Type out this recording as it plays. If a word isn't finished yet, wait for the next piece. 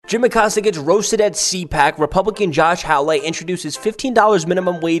Jim Acosta gets roasted at CPAC. Republican Josh Hawley introduces $15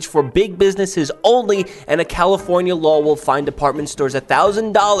 minimum wage for big businesses only, and a California law will fine department stores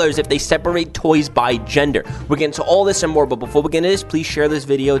 $1,000 if they separate toys by gender. We're getting to all this and more, but before we get into this, please share this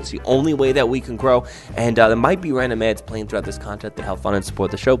video. It's the only way that we can grow, and there might be random ads playing throughout this content to help fund and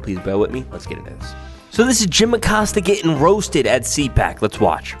support the show. Please bear with me. Let's get into this. So this is Jim Acosta getting roasted at CPAC. Let's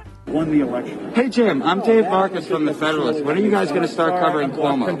watch. Won the election. Hey, Jim, I'm Dave Marcus from The Federalist. When are you guys going to start covering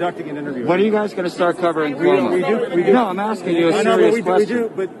Cuomo? Conducting an interview. When are you guys going to start covering Cuomo? We do. No, I'm asking you a serious question. We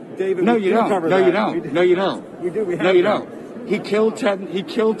do, but David, no, you don't. No, you don't. No, you don't. We do. We have no, you don't. He killed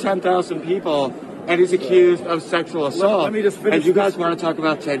 10,000 people, and he's accused of sexual assault. Let me just finish. And you guys want to talk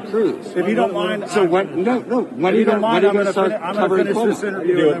about Ted Cruz? If you don't mind. So when? No. When are you going to start covering Cuomo? This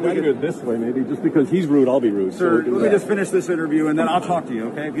interview. We can do it this way, maybe. Just because he's rude, I'll be rude. Sir, let me just finish this interview, and then I'll talk to you,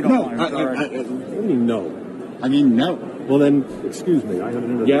 okay? If you don't mind. What do you mean no? I mean, no. Well, then, excuse me. I have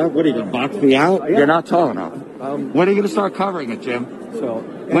an interview. Yeah, what are you going to box me out? Yeah. You're not tall enough. When are you going to start covering it, Jim?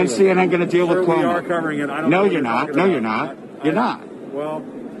 When's CNN going to deal with Cuomo? We are covering it. I don't no, know you're not. No, you're not. You're not. Well,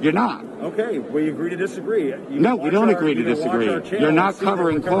 you're not. Okay, we agree to disagree. No, we don't agree to disagree. You're not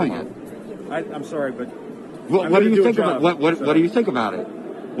covering Cuomo. I'm sorry, but what do you think about what do you think about it?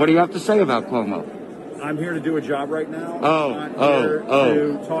 What do you have to say about Cuomo? I'm here to do a job right now.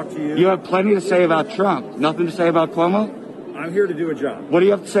 To talk to you. You have plenty to say about Trump. Nothing to say about Cuomo? I'm here to do a job. What do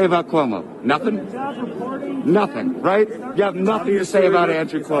you have to say about Cuomo? Nothing? Nothing, right? You have nothing to say about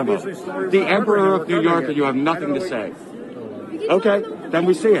Andrew Cuomo. The Emperor of New York, and you have nothing to say. Okay, then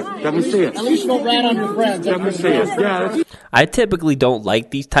we see it. At least you don't rat on your friends. Then we see it. Yeah. I typically don't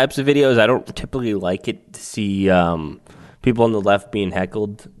like these types of videos. I don't typically like it to see people on the left being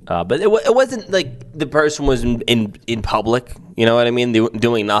heckled. But it wasn't like the person was in public. You know what I mean? They were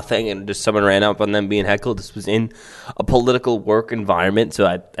doing nothing and just someone ran up on them being heckled. This was in a political work environment, so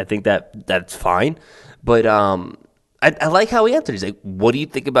I think that's fine. But I like how he answered. He's like, what do you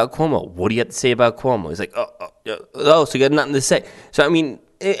think about Cuomo? What do you have to say about Cuomo? He's like, so you got nothing to say. So, I mean,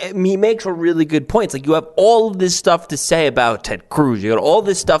 he makes a really good point. It's like you have all of this stuff to say about Ted Cruz. You got all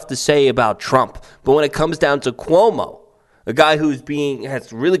this stuff to say about Trump. But when it comes down to Cuomo, a guy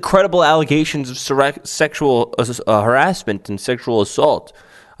has really credible allegations of sexual harassment and sexual assault,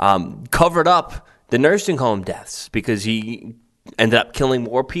 covered up the nursing home deaths because he ended up killing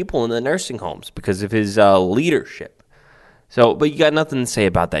more people in the nursing homes because of his leadership. So, but you got nothing to say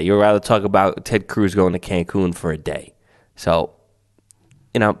about that. You'd rather talk about Ted Cruz going to Cancun for a day. So,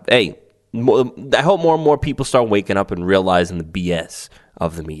 hey, I hope more and more people start waking up and realizing the BS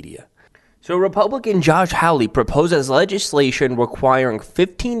of the media. So Republican Josh Hawley proposes legislation requiring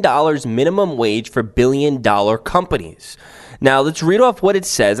 $15 minimum wage for billion-dollar companies. Now, let's read off what it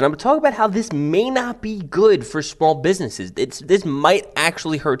says, and I'm going to talk about how this may not be good for small businesses. This might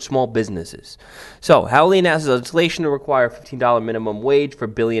actually hurt small businesses. So, Hawley announces legislation to require $15 minimum wage for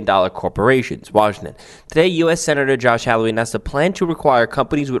billion-dollar corporations. Washington. Today, U.S. Senator Josh Hawley announced a plan to require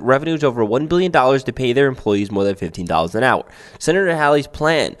companies with revenues over $1 billion to pay their employees more than $15 an hour. Senator Hawley's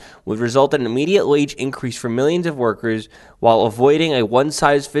plan would result in an immediate wage increase for millions of workers while avoiding a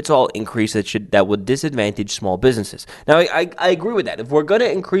one-size-fits-all increase that would disadvantage small businesses. Now, I agree with that. If we're going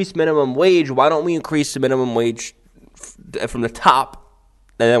to increase minimum wage, why don't we increase the minimum wage from the top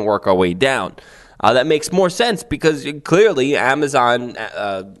and then work our way down? That makes more sense because clearly Amazon,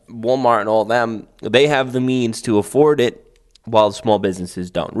 Walmart, and all of them, they have the means to afford it while small businesses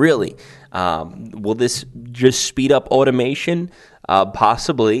don't. Really. Will this just speed up automation?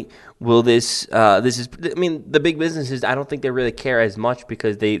 Possibly. Will this the big businesses, I don't think they really care as much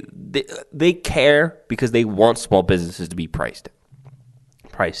because they care because they want small businesses to be priced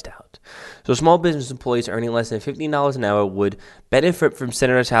out. So small business employees earning less than $15 an hour would benefit from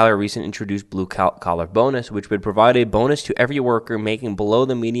Senator Hawley's recently introduced blue collar bonus, which would provide a bonus to every worker making below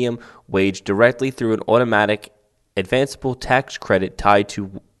the median wage directly through an automatic advanceable tax credit tied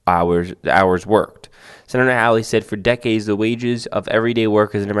to hours worked. Senator Hawley said for decades the wages of everyday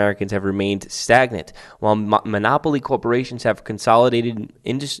workers and Americans have remained stagnant, while monopoly corporations have consolidated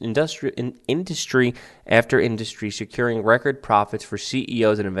industry after industry, securing record profits for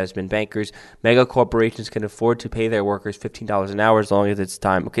CEOs and investment bankers. Mega corporations can afford to pay their workers $15 an hour as long as it's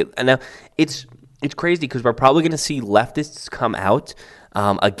time. Okay, and now it's crazy because we're probably going to see leftists come out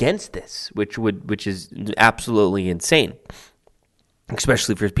against this, which is absolutely insane.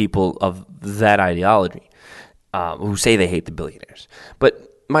 Especially for people of that ideology who say they hate the billionaires.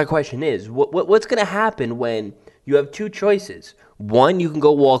 But my question is, what's going to happen when you have two choices? One, you can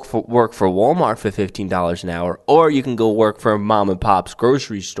go work for Walmart for $15 an hour, or you can go work for a mom and pop's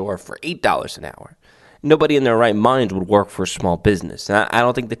grocery store for $8 an hour. nobody in their right mind would work for a small business. And I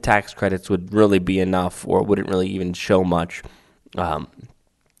don't think the tax credits would really be enough, or wouldn't really even show much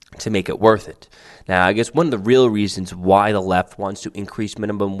to make it worth it. Now, I guess one of the real reasons why the left wants to increase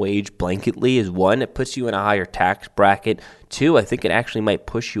minimum wage blanketly is, one, it puts you in a higher tax bracket. Two, I think it actually might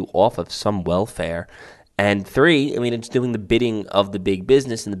push you off of some welfare. And three, I mean, it's doing the bidding of the big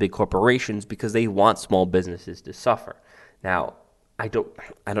business and the big corporations because they want small businesses to suffer. Now, I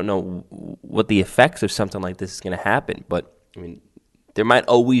don't know what the effects of something like this is going to happen, but I mean, there might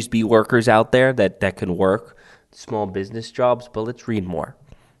always be workers out there that can work small business jobs, but let's read more.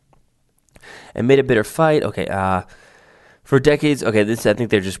 Amid a bitter fight, for decades, I think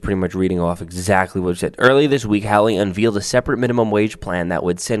they're just pretty much reading off exactly what it said. Early this week, Howley unveiled a separate minimum wage plan that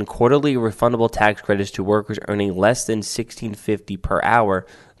would send quarterly refundable tax credits to workers earning less than $16.50 per hour,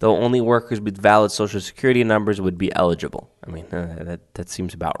 though only workers with valid Social Security numbers would be eligible. I mean, that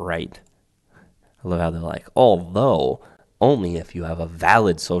seems about right. I love how they're like, although only if you have a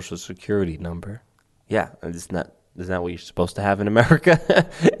valid Social Security number. Yeah, isn't that what you're supposed to have in America?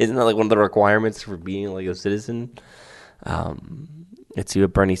 Isn't that like one of the requirements for being like a citizen? Let's see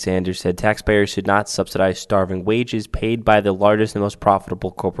what Bernie Sanders said. Taxpayers should not subsidize starving wages paid by the largest and most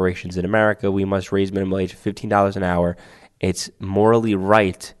profitable corporations in America. We must raise minimum wage to $15 an hour. It's morally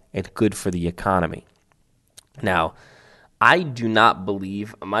right and good for the economy. Now, I do not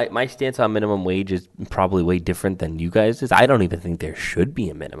believe, my stance on minimum wage is probably way different than you guys is. I don't even think there should be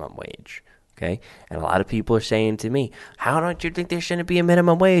a minimum wage. Okay, and a lot of people are saying to me, how don't you think there shouldn't be a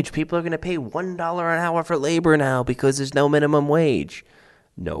minimum wage? People are going to pay $1 an hour for labor now because there's no minimum wage.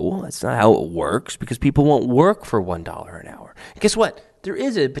 No, that's not how it works, because people won't work for $1 an hour. And guess what? There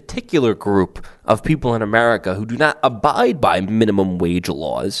is a particular group of people in America who do not abide by minimum wage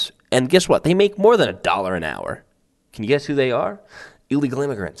laws. And guess what? They make more than $1 an hour. Can you guess who they are? Illegal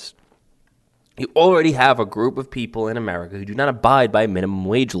immigrants. You already have a group of people in America who do not abide by minimum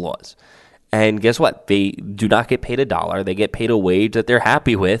wage laws. And guess what? They do not get paid $1. They get paid a wage that they're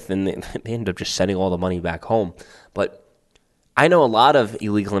happy with, and they end up just sending all the money back home. But I know a lot of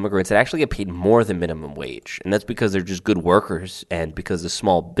illegal immigrants that actually get paid more than minimum wage, and that's because they're just good workers, and because the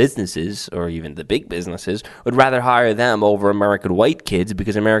small businesses, or even the big businesses, would rather hire them over American white kids,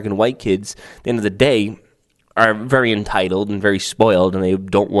 because American white kids, at the end of the day, are very entitled and very spoiled, and they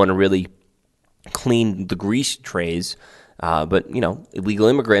don't want to really clean the grease trays. But, illegal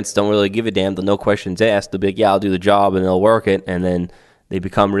immigrants don't really give a damn. They'll no questions asked. They'll be like, yeah, I'll do the job, and they'll work it. And then they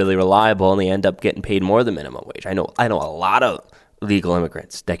become really reliable, and they end up getting paid more than minimum wage. I know a lot of illegal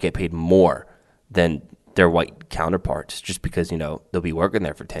immigrants that get paid more than their white counterparts just because, they'll be working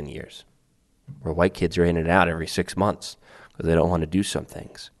there for 10 years. Where white kids are in and out every 6 months because they don't want to do some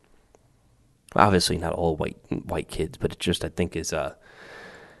things. Obviously not all white kids, but it just, I think, is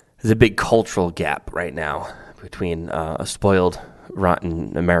there's a big cultural gap right now between a spoiled,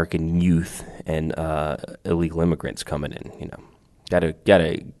 rotten American youth and illegal immigrants coming in.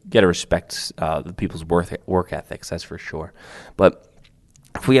 Gotta respect the people's work ethics. That's for sure. But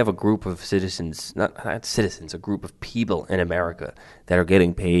if we have a group of citizens, not citizens, a group of people in America that are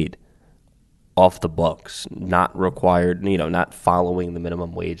getting paid off the books, not required, not following the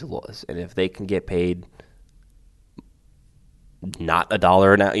minimum wage laws, and if they can get paid not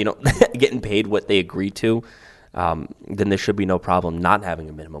 $1 an hour, getting paid what they agree to, then there should be no problem not having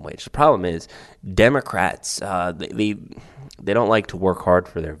a minimum wage. The problem is Democrats, they don't like to work hard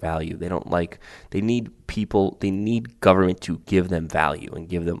for their value. They need government to give them value and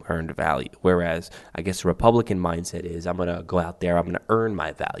give them earned value. Whereas I guess the Republican mindset is, I'm going to go out there, I'm going to earn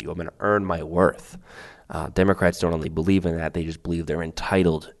my value, I'm going to earn my worth. Democrats don't really believe in that. They just believe they're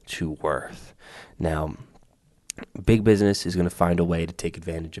entitled to worth. Now, big business is going to find a way to take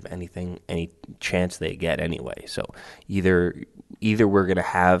advantage of any chance they get anyway. So either we're going to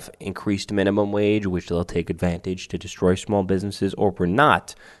have increased minimum wage, which they'll take advantage to destroy small businesses, or we're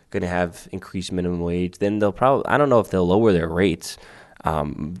not going to have increased minimum wage. Then they'll probably, I don't know if they'll lower their rates.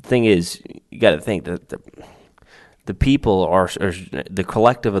 The thing is, you got to think that the people are the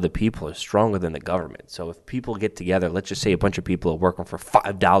collective of the people is stronger than the government. So if people get together, let's just say a bunch of people are working for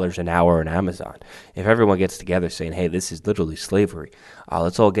 $5 an hour on Amazon. If everyone gets together saying, hey, this is literally slavery,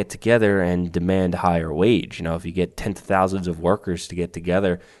 let's all get together and demand a higher wage. If you get tens of thousands of workers to get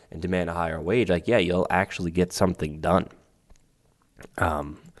together and demand a higher wage, you'll actually get something done.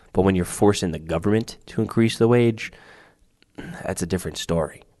 But when you're forcing the government to increase the wage, that's a different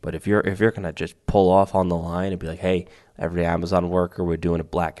story. But if you're going to just pull off on the line and be like, hey, every Amazon worker, we're doing a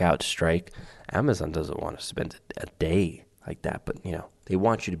blackout strike, Amazon doesn't want to spend a day like that. But, they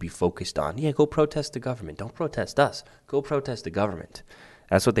want you to be focused on, go protest the government. Don't protest us. Go protest the government.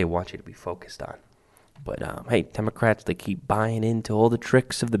 That's what they want you to be focused on. But hey, Democrats, they keep buying into all the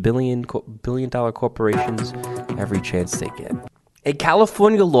tricks of the billion-dollar corporations every chance they get. A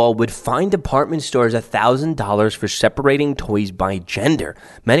California law would fine department stores $1,000 for separating toys by gender.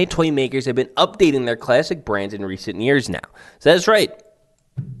 Many toy makers have been updating their classic brands in recent years now. So that's right.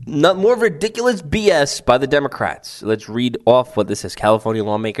 Not more ridiculous BS by the Democrats. Let's read off what this says. California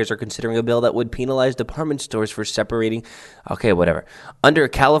lawmakers are considering a bill that would penalize department stores for separating. Okay, whatever. Under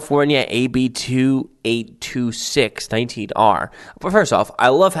California AB 2826-19R. But first off, I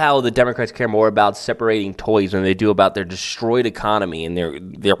love how the Democrats care more about separating toys than they do about their destroyed economy and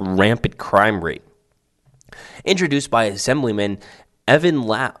their rampant crime rate. Introduced by Assemblyman Evan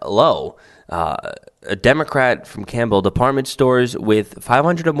Lowe, a Democrat from Campbell, department stores with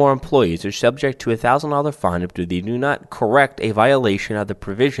 500 or more employees are subject to a $1,000 fine if they do not correct a violation of the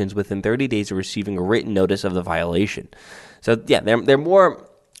provisions within 30 days of receiving a written notice of the violation. So, yeah, they're more.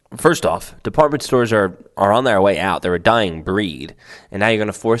 First off, department stores are on their way out. They're a dying breed, and now you're going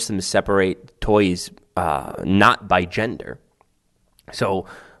to force them to separate toys not by gender. So,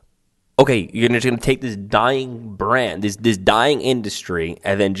 okay, you're just going to take this dying brand, this dying industry,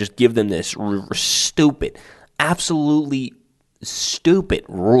 and then just give them this stupid, absolutely stupid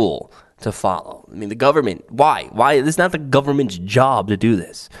rule to follow. I mean, the government, why? This is not the government's job to do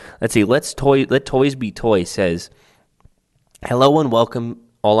this. Let's see, Let Toys Be Toys says, hello and welcome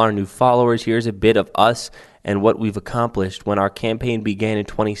all our new followers. Here's a bit of us and what we've accomplished. When our campaign began in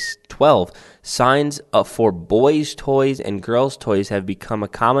 2012, signs for boys' toys and girls' toys have become a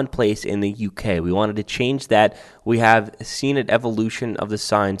commonplace in the UK. We wanted to change that. We have seen an evolution of the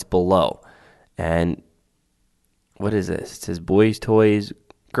signs below. And what is this? It says boys' toys,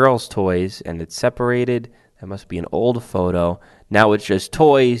 girls' toys, and it's separated. That must be an old photo. Now it's just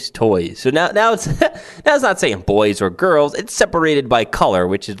toys. So now it's not saying boys or girls. It's separated by color,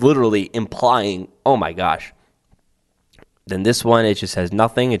 which is literally implying, oh my gosh. Then this one, it just has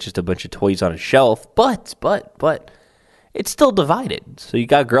nothing. It's just a bunch of toys on a shelf. But it's still divided. So you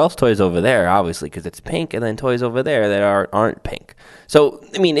got girls' toys over there, obviously, because it's pink, and then toys over there that aren't pink. So,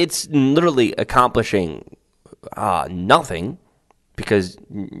 I mean, it's literally accomplishing nothing because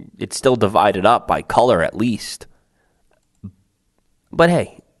it's still divided up by color at least. But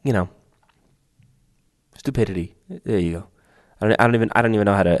hey, stupidity. There you go. I don't even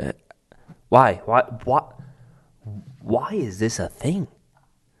know how to. Why is this a thing?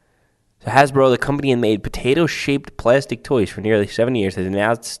 So Hasbro, the company that made potato-shaped plastic toys for nearly 7 years, has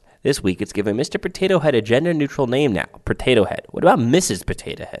announced this week it's given Mr. Potato Head a gender-neutral name now, Potato Head. What about Mrs.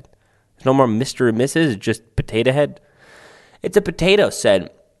 Potato Head? There's no more Mr. and Mrs., it's just Potato Head? It's a potato,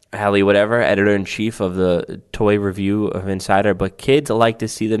 said Hallie Whatever, editor-in-chief of the toy review of Insider, but kids like to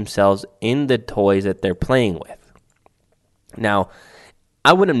see themselves in the toys that they're playing with. Now,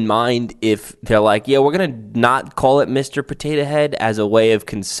 I wouldn't mind if they're like, yeah, we're going to not call it Mr. Potato Head as a way of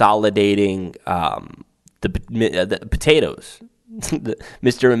consolidating the potatoes.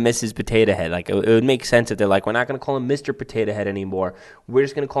 Mr. and Mrs. Potato Head. Like, it would make sense if they're like, we're not going to call him Mr. Potato Head anymore. We're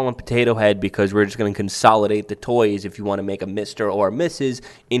just going to call him Potato Head because we're just going to consolidate the toys if you want to make a Mr. or a Mrs.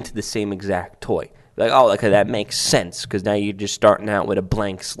 into the same exact toy. Like, oh, okay, that makes sense because now you're just starting out with a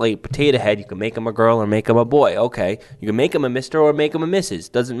blank slate Potato Head. You can make him a girl or make him a boy. Okay, you can make him a Mr. or make him a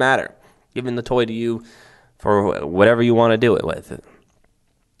Mrs. Doesn't matter. Giving the toy to you for whatever you want to do it with.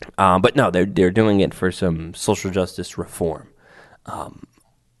 But no, they're doing it for some social justice reform.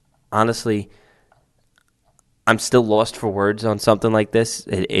 Honestly, I'm still lost for words on something like this.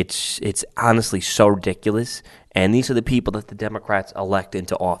 It's honestly so ridiculous. And these are the people that the Democrats elect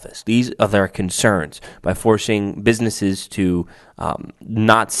into office. These are their concerns by forcing businesses to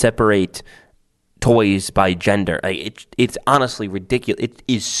not separate toys by gender. It's honestly ridiculous. It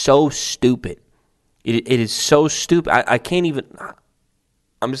is so stupid. It is so stupid. I can't even.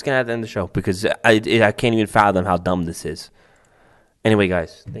 I'm just gonna have to end the show because I can't even fathom how dumb this is. Anyway,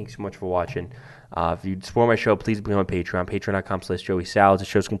 guys, thanks so much for watching. If you support my show, please be on Patreon, patreon.com/Joey Salads. The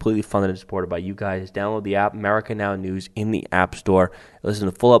show's completely funded and supported by you guys. Download the app, America Now News, in the App Store. Listen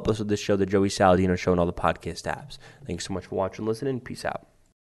to the full episode of this show, The Joey Saladino Show, and all the podcast apps. Thanks so much for watching and listening. Peace out.